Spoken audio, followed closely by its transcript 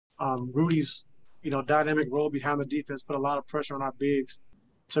Rudy's, dynamic role behind the defense put a lot of pressure on our bigs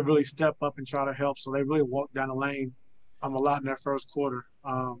to really step up and try to help. So they really walked down the lane a lot in that first quarter.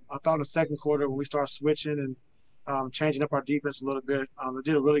 I thought in the second quarter when we started switching and changing up our defense a little bit, they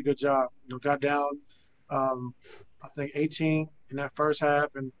did a really good job. Got down, I think 18 in that first half,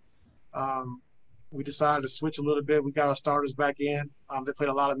 and um, we decided to switch a little bit. We got our starters back in. They played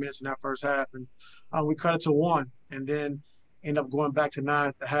a lot of minutes in that first half, and we cut it to 1, and then ended up going back to 9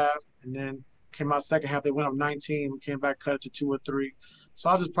 at the half, and then came out second half. They went up 19. We came back, cut it to 2 or 3. So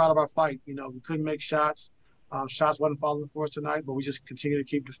I was just proud of our fight. We couldn't make shots. Shots wasn't falling for us tonight, but we just continue to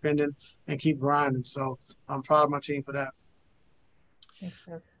keep defending and keep grinding. So I'm proud of my team for that. Thanks,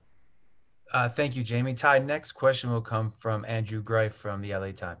 Kirk. Thank you, Jamie. Ty, next question will come from Andrew Greif from the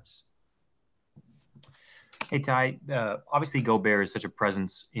LA Times. Hey, Ty, obviously Gobert is such a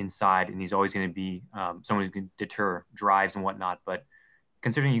presence inside, and he's always going to be someone who's going to deter drives and whatnot. But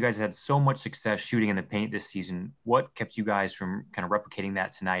considering you guys had so much success shooting in the paint this season, what kept you guys from kind of replicating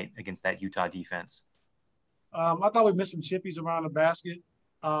that tonight against that Utah defense? I thought we missed some chippies around the basket.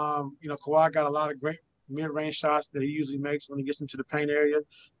 Kawhi got a lot of great mid-range shots that he usually makes when he gets into the paint area.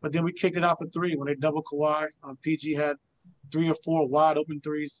 But then we kicked it out for 3 when they doubled Kawhi. PG had 3 or 4 wide open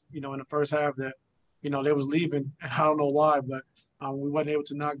threes, in the first half that, they was leaving. And I don't know why, but we wasn't able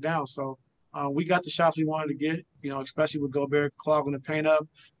to knock down. So we got the shots we wanted to get, especially with Gobert clogging the paint up.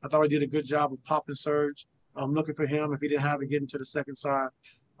 I thought we did a good job of popping Serge. I'm looking for him if he didn't have it getting to the second side.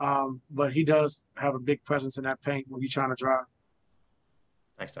 But he does have a big presence in that paint when he's trying to drive.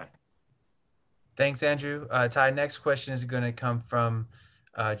 Thanks, Ty. Thanks, Andrew. Ty, next question is going to come from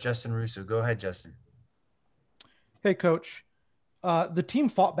Justin Russo. Go ahead, Justin. Hey, Coach. The team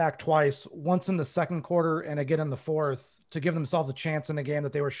fought back twice, once in the second quarter and again in the fourth, to give themselves a chance in a game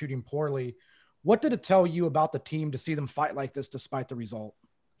that they were shooting poorly. What did it tell you about the team to see them fight like this despite the result?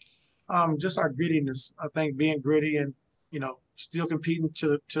 Just our grittiness. I think being gritty and, still competing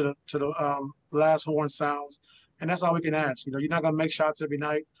to the last horn sounds. And that's all we can ask. You're not going to make shots every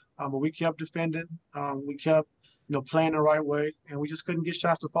night, but we kept defending. We kept, playing the right way, and we just couldn't get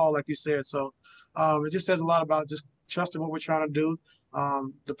shots to fall, like you said. So it just says a lot about just trusting what we're trying to do,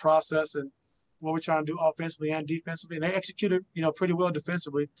 the process, and what we're trying to do offensively and defensively. And they executed, pretty well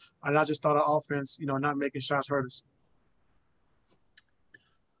defensively. And I just thought our offense, not making shots hurt us.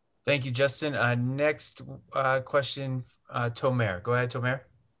 Thank you, Justin. Next question, Tomer. Go ahead, Tomer.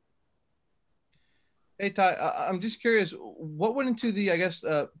 Hey, Ty, I'm just curious, what went into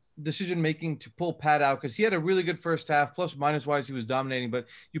the, decision-making to pull Pat out? Because he had a really good first half, plus minus-wise, he was dominating. But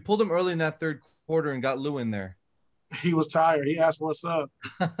you pulled him early in that third quarter and got Lou in there. He was tired. He asked for a sub.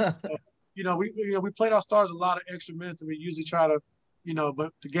 So, we played our starters a lot of extra minutes, and we usually try to,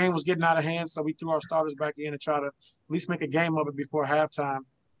 but the game was getting out of hand, so we threw our starters back in and try to at least make a game of it before halftime.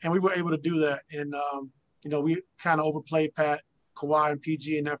 And we were able to do that. And, we kind of overplayed Pat, Kawhi, and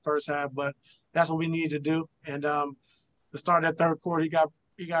PG in that first half, but that's what we needed to do. And the start of that third quarter, he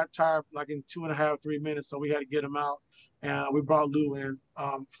got tired like in 2.5, 3 minutes, so we had to get him out. And we brought Lou in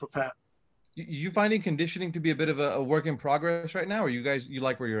for Pat. You finding conditioning to be a bit of a work in progress right now, or you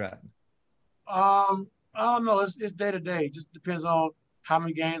like where you're at? I don't know. It's day to day. Just depends on how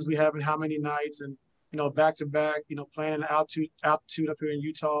many games we have and how many nights, and back to back. Playing in the altitude up here in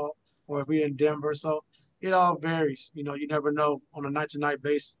Utah, or if we're in Denver. So it all varies. You never know on a night to night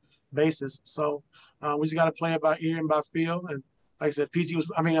basis. So we just got to play it by ear and by feel. And like I said,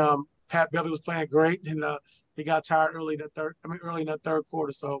 Pat Beverly was playing great, and he got tired early in that third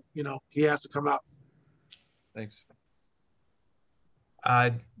quarter. So he has to come out. Thanks.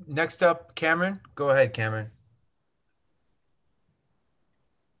 Next up, Cameron. Go ahead, Cameron.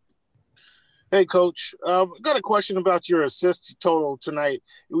 Hey, Coach. Got a question about your assist total tonight.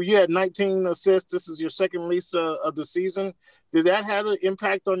 You had 19 assists. This is your second least of the season. Did that have an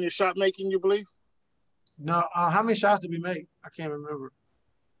impact on your shot making, you believe? No. How many shots did we make? I can't remember.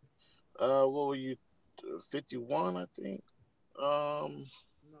 What were you? 51, I think. No,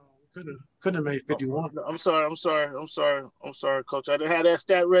 we couldn't have made 51. I'm sorry, Coach. I had that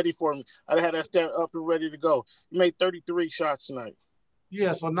stat ready for me. I had that stat up and ready to go. You made 33 shots tonight.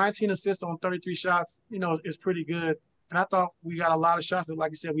 Yeah, so 19 assists on 33 shots, is pretty good. And I thought we got a lot of shots that,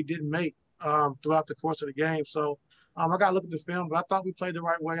 like you said, we didn't make throughout the course of the game. So I got to look at the film, but I thought we played the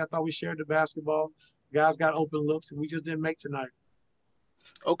right way. I thought we shared the basketball. Guys got open looks, and we just didn't make tonight.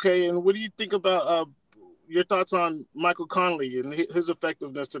 Okay, and what do you think about your thoughts on Michael Conley and his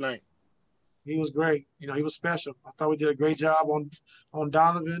effectiveness tonight? He was great. He was special. I thought we did a great job on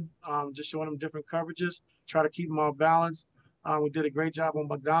Donovan, just showing him different coverages, try to keep him off balance. We did a great job on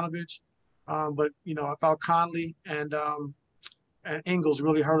Bogdanovich. But I thought Conley and and Ingles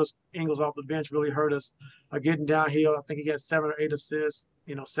really hurt us. Ingles off the bench really hurt us. Getting downhill, I think he got 7 or 8 assists,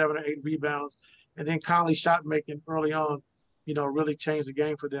 7 or 8 rebounds. And then Conley's shot making early on, really changed the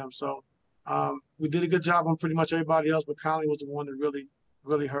game for them. So we did a good job on pretty much everybody else, but Conley was the one that really,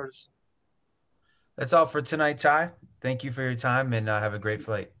 really hurt us. That's all for tonight, Ty. Thank you for your time, and have a great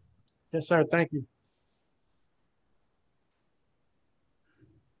flight. Yes, sir. Thank you.